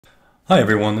Hi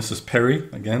everyone, this is Perry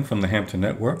again from the Hampton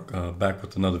Network, back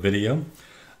with another video.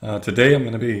 Today I'm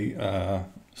going to be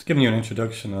just giving you an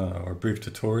introduction or a brief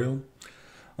tutorial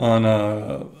on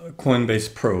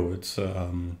Coinbase Pro. It's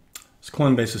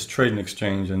Coinbase's trading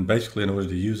exchange, and basically in order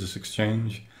to use this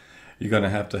exchange you're going to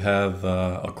have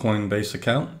a Coinbase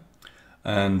account,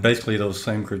 and basically those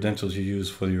same credentials you use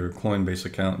for your Coinbase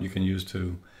account you can use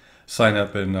to sign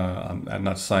up and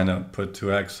not sign up, but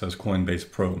to access Coinbase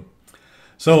Pro.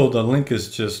 So the link is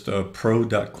just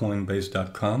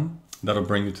pro.coinbase.com. That'll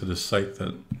bring you to the site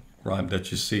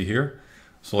that you see here.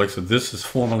 So like I said, this is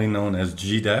formerly known as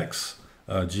GDAX,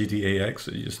 GDAX.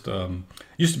 It used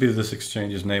to be this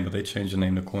exchange's name, but they changed the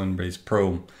name to Coinbase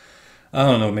Pro, I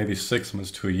don't know, maybe 6 months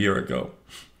to a year ago.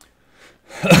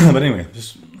 But anyway,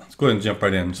 let's go ahead and jump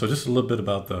right in. So just a little bit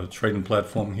about the trading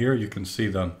platform here. You can see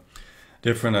the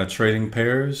different trading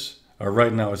pairs.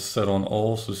 Right now it's set on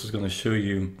all, so this is going to show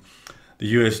you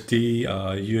the USD,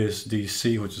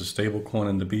 USDC, which is a stable coin,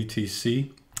 and the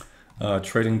BTC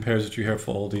trading pairs that you have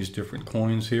for all these different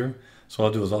coins here. So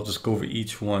I'll just go over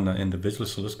each one individually.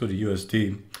 So let's go to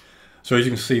USD. So as you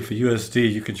can see, for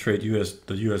USD, you can trade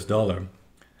the US dollar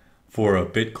for a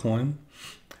Bitcoin,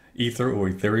 Ether or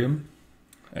Ethereum,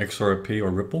 XRP or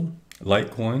Ripple,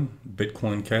 Litecoin,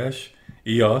 Bitcoin Cash,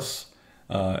 EOS,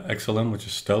 XLM, which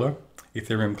is Stellar,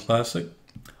 Ethereum Classic,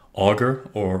 Augur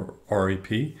or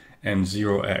REP, and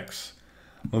 0x.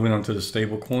 Moving on to the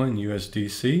stable coin,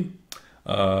 USDC.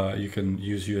 You can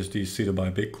use USDC to buy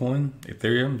Bitcoin,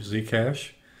 Ethereum,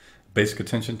 Zcash, Basic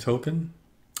Attention Token,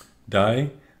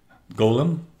 DAI,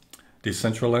 Golem,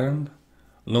 Decentraland,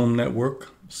 Loom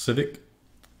Network, Civic,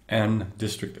 and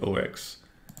District OX.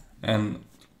 And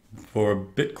for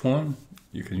Bitcoin,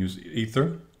 you can use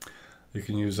Ether. You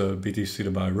can use BTC to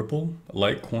buy Ripple,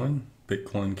 Litecoin,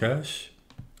 Bitcoin Cash,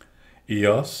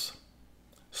 EOS,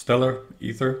 Stellar,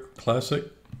 Ether, Classic,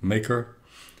 Maker,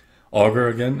 Augur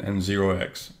again, and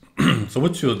 0x. So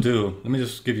what you'll do, let me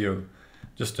just give you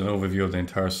just an overview of the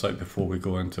entire site before we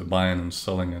go into buying and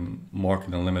selling and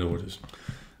market and limit orders.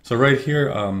 So right here,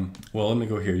 well, let me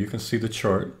go here. You can see the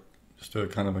chart, just a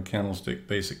kind of a candlestick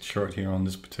basic chart here on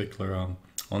this particular, on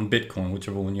Bitcoin,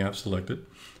 whichever one you have selected.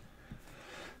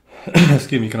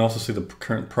 Excuse me, you can also see the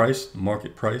current price,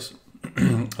 market price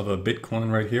of a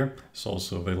Bitcoin right here. It's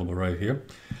also available right here.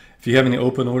 If you have any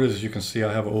open orders, as you can see,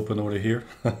 I have an open order here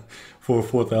for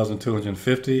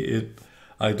 4,250.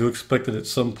 I do expect it at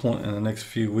some point in the next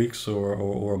few weeks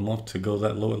or a month to go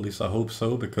that low. At least I hope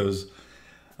so, because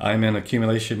I'm in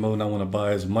accumulation mode and I want to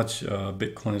buy as much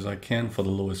Bitcoin as I can for the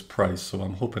lowest price. So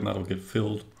I'm hoping that'll get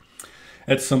filled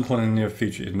at some point in the near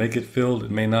future. It may get filled,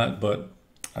 it may not, but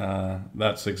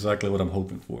that's exactly what I'm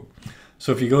hoping for.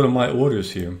 So if you go to my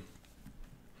orders here,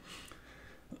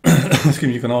 excuse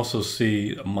me, you can also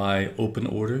see my open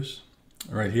orders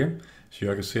right here. So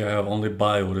you can see I have only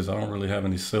buy orders. I don't really have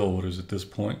any sell orders at this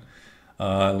point.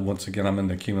 Once again, I'm in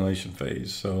the accumulation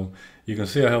phase. So you can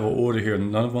see I have an order here.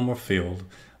 None of them are filled,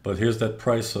 but here's that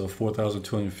price of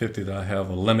 4,250 that I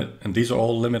have a limit. And these are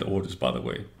all limit orders, by the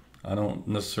way. I don't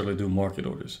necessarily do market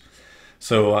orders.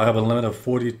 So I have a limit of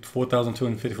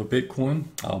 4,250 for Bitcoin.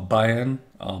 I'll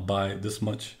buy this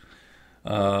much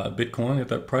Bitcoin at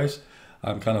that price.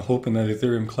 I'm kind of hoping that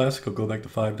Ethereum Classic will go back to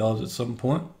 $5 at some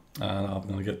point, and I'm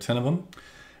going to get 10 of them.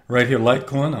 Right here,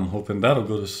 Litecoin, I'm hoping that'll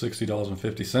go to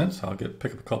 $60.50. I'll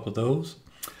pick up a couple of those.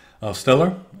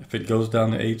 Stellar, if it goes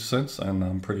down to 8 cents, and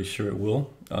I'm pretty sure it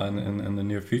will in the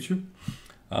near future,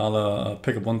 I'll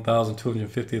pick up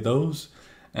 1,250 of those.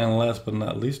 And last but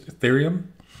not least,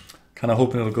 Ethereum, kind of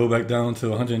hoping it'll go back down to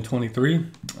 123,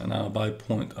 and I'll buy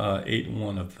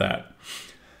 0.81 of that.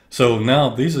 So now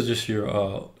these are just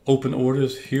your open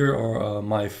orders. Here are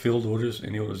my filled orders,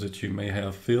 any orders that you may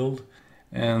have filled.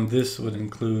 And this would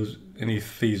include any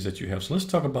fees that you have. So let's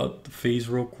talk about the fees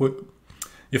real quick.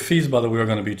 Your fees, by the way, are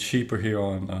going to be cheaper here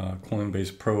on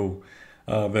Coinbase Pro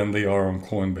than they are on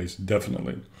Coinbase,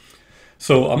 definitely.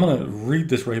 So I'm going to read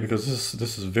this right here because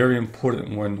this is very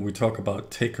important when we talk about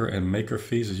taker and maker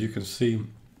fees. As you can see,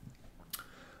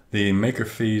 the maker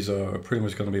fees are pretty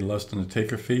much going to be less than the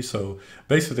taker fee. So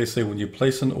basically they say when you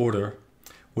place an order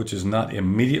which is not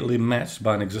immediately matched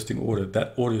by an existing order,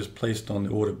 that order is placed on the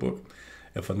order book.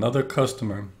 If another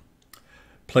customer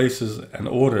places an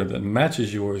order that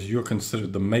matches yours, you're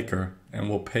considered the maker and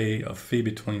will pay a fee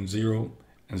between 0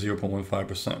 and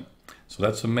 0.15%. So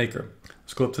that's a maker.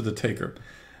 Let's go up to the taker.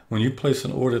 When you place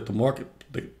an order at the market,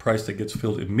 the price that gets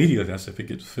filled immediately, that's if it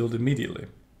gets filled immediately,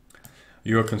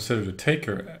 you are considered a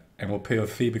taker and will pay a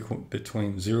fee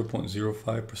between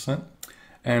 0.05%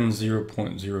 and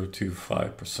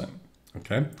 0.025%.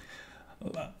 Okay.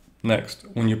 Next,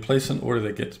 when you place an order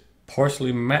that gets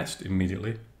partially matched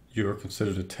immediately, you're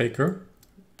considered a taker,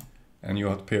 and you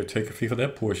have to pay a taker fee for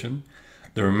that portion.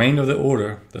 The remainder of the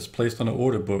order that's placed on the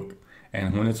order book,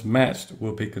 and when it's matched,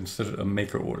 will be considered a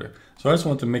maker order. So I just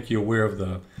want to make you aware of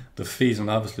the fees, and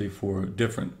obviously for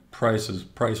different price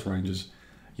ranges,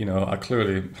 you know, I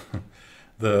clearly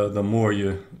the more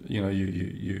you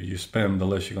spend, the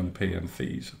less you're going to pay in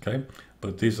fees. Okay,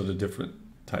 but these are the different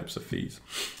types of fees.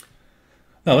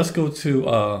 Now let's go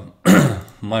to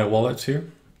my wallets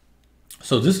here.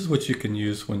 So this is what you can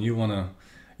use when you want to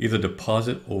either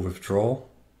deposit or withdraw,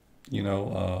 you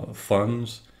know,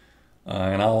 funds.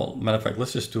 And matter of fact,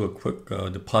 let's just do a quick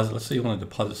deposit. Let's say you want to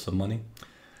deposit some money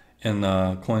in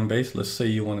Coinbase. Let's say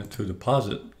you wanted to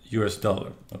deposit US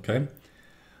dollar. Okay,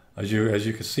 as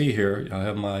you can see here, I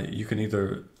have you can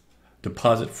either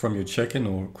deposit from your checking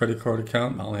or credit card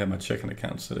account. I only have my checking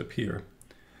account set up here,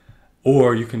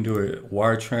 or you can do a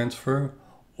wire transfer,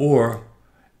 or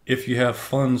if you have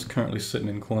funds currently sitting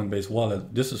in Coinbase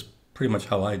wallet, this is pretty much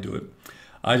how I do it.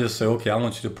 I just say, okay, I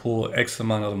want you to pull X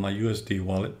amount out of my USD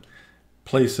wallet,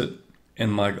 place it in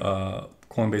my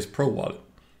Coinbase Pro wallet.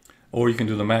 Or you can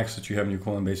do the max that you have in your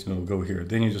Coinbase and it'll go here.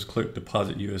 Then you just click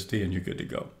deposit USD and you're good to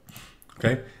go.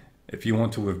 Okay. If you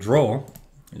want to withdraw,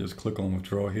 you just click on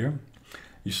withdraw here.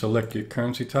 You select your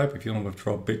currency type. If you want to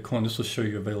withdraw Bitcoin, this will show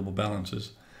you available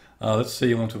balances. Let's say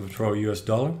you want to withdraw US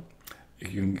dollar. You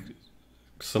can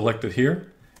select it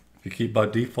here. If you keep by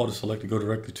default, it's selected, go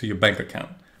directly to your bank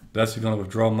account. That's you're going to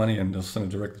withdraw money and they'll send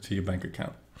it directly to your bank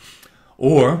account.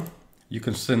 Or you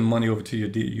can send money over to your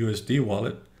USD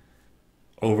wallet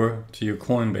over to your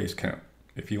Coinbase account.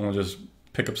 If you want to just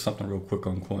pick up something real quick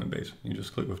on Coinbase, you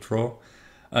just click withdraw.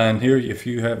 And here, if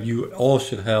you all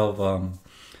should have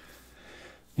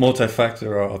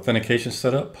multi-factor authentication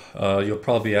set up. You'll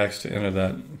probably be asked to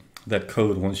enter that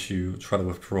code once you try to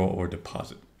withdraw or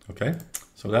deposit. Okay,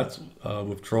 so that's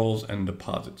withdrawals and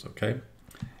deposits. Okay,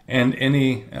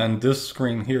 and this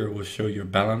screen here will show your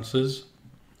balances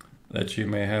that you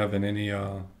may have in any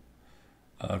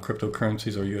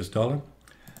cryptocurrencies or US dollar.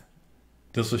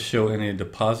 This will show any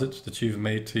deposits that you've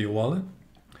made to your wallet.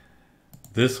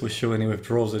 This will show any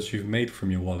withdrawals that you've made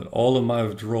from your wallet. All of my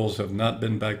withdrawals have not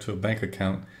been back to a bank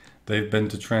account. They've been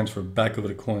to transfer back over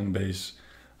to Coinbase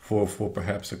for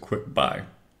perhaps a quick buy.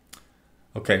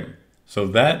 Okay, so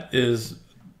that is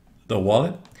the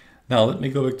wallet. Now let me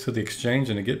go back to the exchange,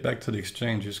 and to get back to the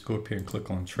exchange, just go up here and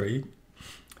click on trade.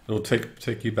 It'll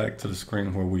take you back to the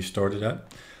screen where we started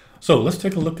at. So let's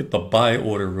take a look at the buy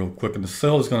order real quick, and the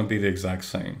sell is going to be the exact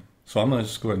same. So I'm going to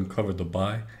just go ahead and cover the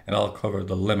buy, and I'll cover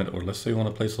the limit order. Let's say you want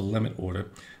to place a limit order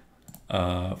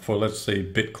for, let's say,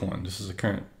 Bitcoin. This is the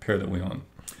current pair that we're on.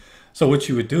 So what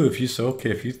you would do if you say, okay,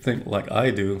 if you think like I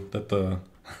do that the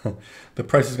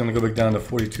price is going to go back down to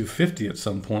 42.50 at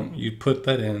some point, you put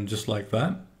that in just like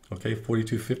that. Okay,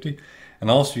 42.50, and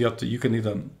also you can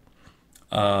either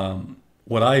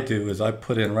what I do is I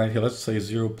put in right here, let's say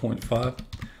 0.5.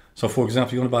 So for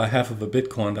example, you want to buy half of a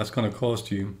Bitcoin, that's going to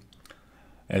cost you,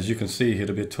 as you can see here,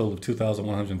 it'll be a total of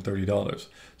 $2,130.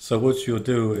 So what you'll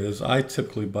do is I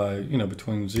typically buy,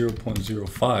 between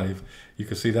 0.05, you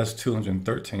can see that's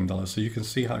 $213. So you can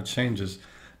see how it changes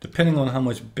depending on how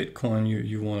much Bitcoin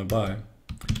you want to buy.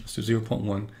 Let's do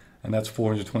 0.1, and that's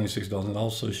 $426. It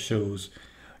also shows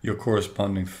your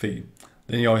corresponding fee.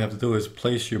 Then all you have to do is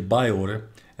place your buy order,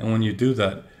 and when you do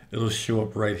that, it'll show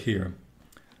up right here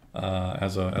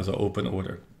as an open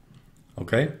order.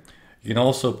 Okay, you can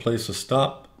also place a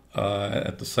stop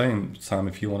at the same time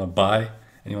if you want to buy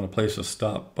and you want to place a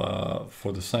stop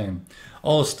for the same.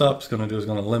 All the stop's going to do is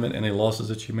going to limit any losses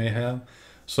that you may have.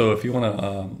 So if you want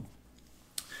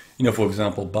to, for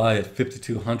example, buy at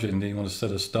 5,200 and then you want to set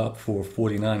a stop for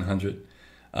 4,900.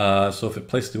 So if it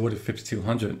places the order at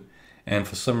 5,200 and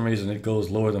for some reason it goes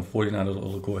lower than 49,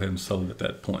 it'll go ahead and sell it at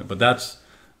that point. But that's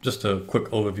just a quick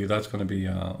overview. That's going to be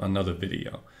another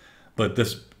video. But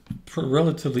this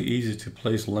relatively easy to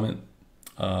place limit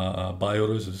buy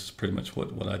orders is pretty much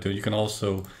what I do. You can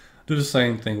also do the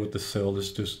same thing with the sell.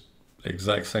 It's just the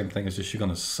exact same thing. It's just you're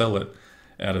going to sell it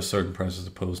at a certain price as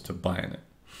opposed to buying it.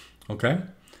 Okay.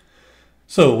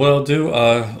 So what I'll do,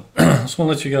 I just want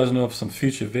to let you guys know of some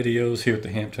future videos here at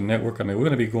the Hampton Network. I mean, we're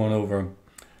going to be going over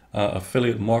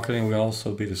affiliate marketing. We'll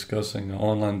also be discussing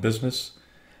online business.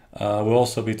 We'll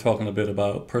also be talking a bit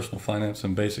about personal finance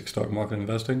and basic stock market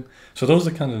investing. So those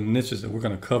are kind of the niches that we're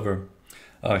going to cover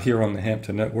here on the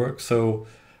Hampton Network. So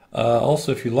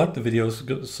also, if you like the videos,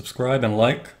 go subscribe and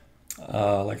like.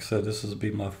 Like I said, this will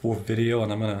be my 4th video,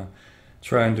 and I'm going to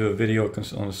try and do a video on a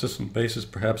consistent basis,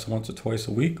 perhaps once or twice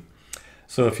a week.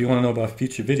 So if you want to know about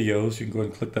future videos, you can go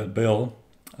ahead and click that bell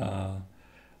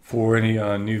for any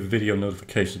new video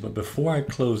notifications. But before I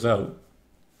close out,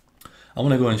 I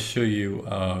want to go and show you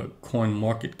coin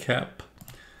market cap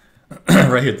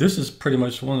right here. This is pretty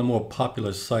much one of the more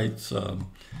popular sites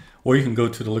where you can go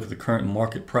to look at the current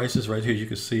market prices. Right here you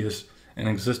can see is in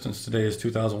existence today is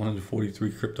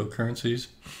 2,143 cryptocurrencies,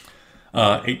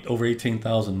 over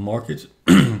 18,000 markets,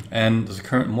 and there's a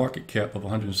current market cap of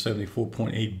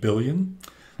 174.8 billion.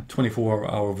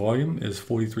 24-hour volume is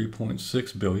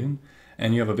 43.6 billion,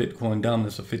 and you have a Bitcoin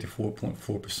dominance of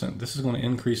 54.4%. This is going to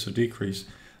increase or decrease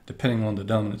depending on the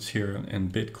dominance here in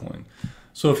Bitcoin.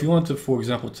 So if you want to, for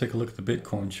example, take a look at the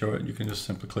Bitcoin chart, you can just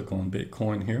simply click on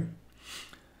Bitcoin here,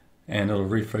 and it'll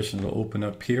refresh and it'll open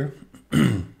up here.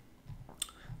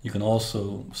 You can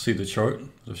also see the chart.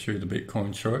 I'll show you the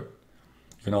Bitcoin chart.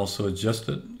 You can also adjust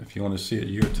it if you want to see it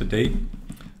year to date.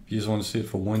 If you just want to see it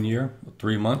for 1 year,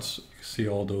 3 months, you can see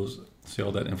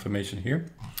all that information here.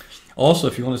 Also,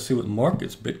 if you want to see what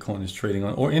markets Bitcoin is trading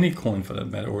on, or any coin for that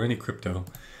matter, or any crypto,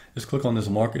 just click on this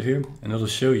market here, and it'll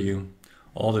show you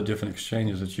all the different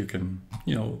exchanges that you can,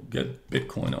 get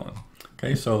Bitcoin on.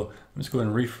 Okay, so let's go ahead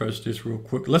and refresh this real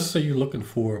quick. Let's say you're looking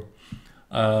for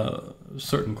a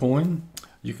certain coin.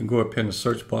 You can go up here in the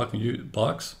search box and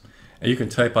you can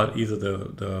type out either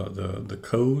the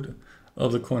code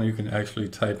of the coin, or you can actually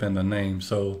type in the name.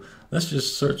 So let's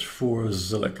just search for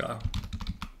Zilliqa.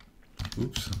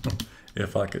 Oops,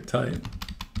 if I could type.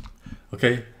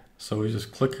 Okay, so we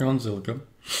just click here on Zilliqa.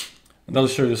 And that'll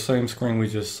show you the same screen we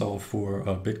just saw for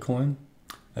Bitcoin.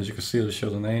 As you can see, it'll show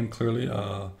the name clearly.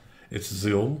 It's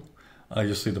ZIL.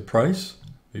 You'll see the price.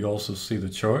 You also see the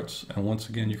charts. And once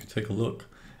again, you can take a look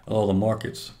at all the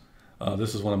markets.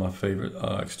 This is one of my favorite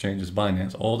exchanges,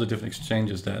 Binance. All the different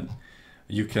exchanges that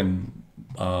you can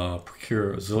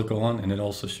procure Zilliqa on, and it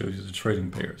also shows you the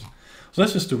trading pairs. So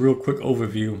that's just a real quick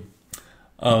overview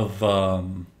of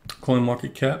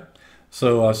CoinMarketCap.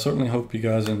 So I certainly hope you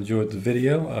guys enjoyed the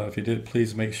video. If you did,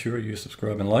 please make sure you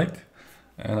subscribe and like.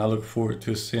 And I look forward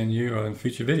to seeing you in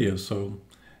future videos. So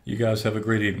you guys have a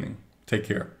great evening. Take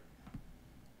care.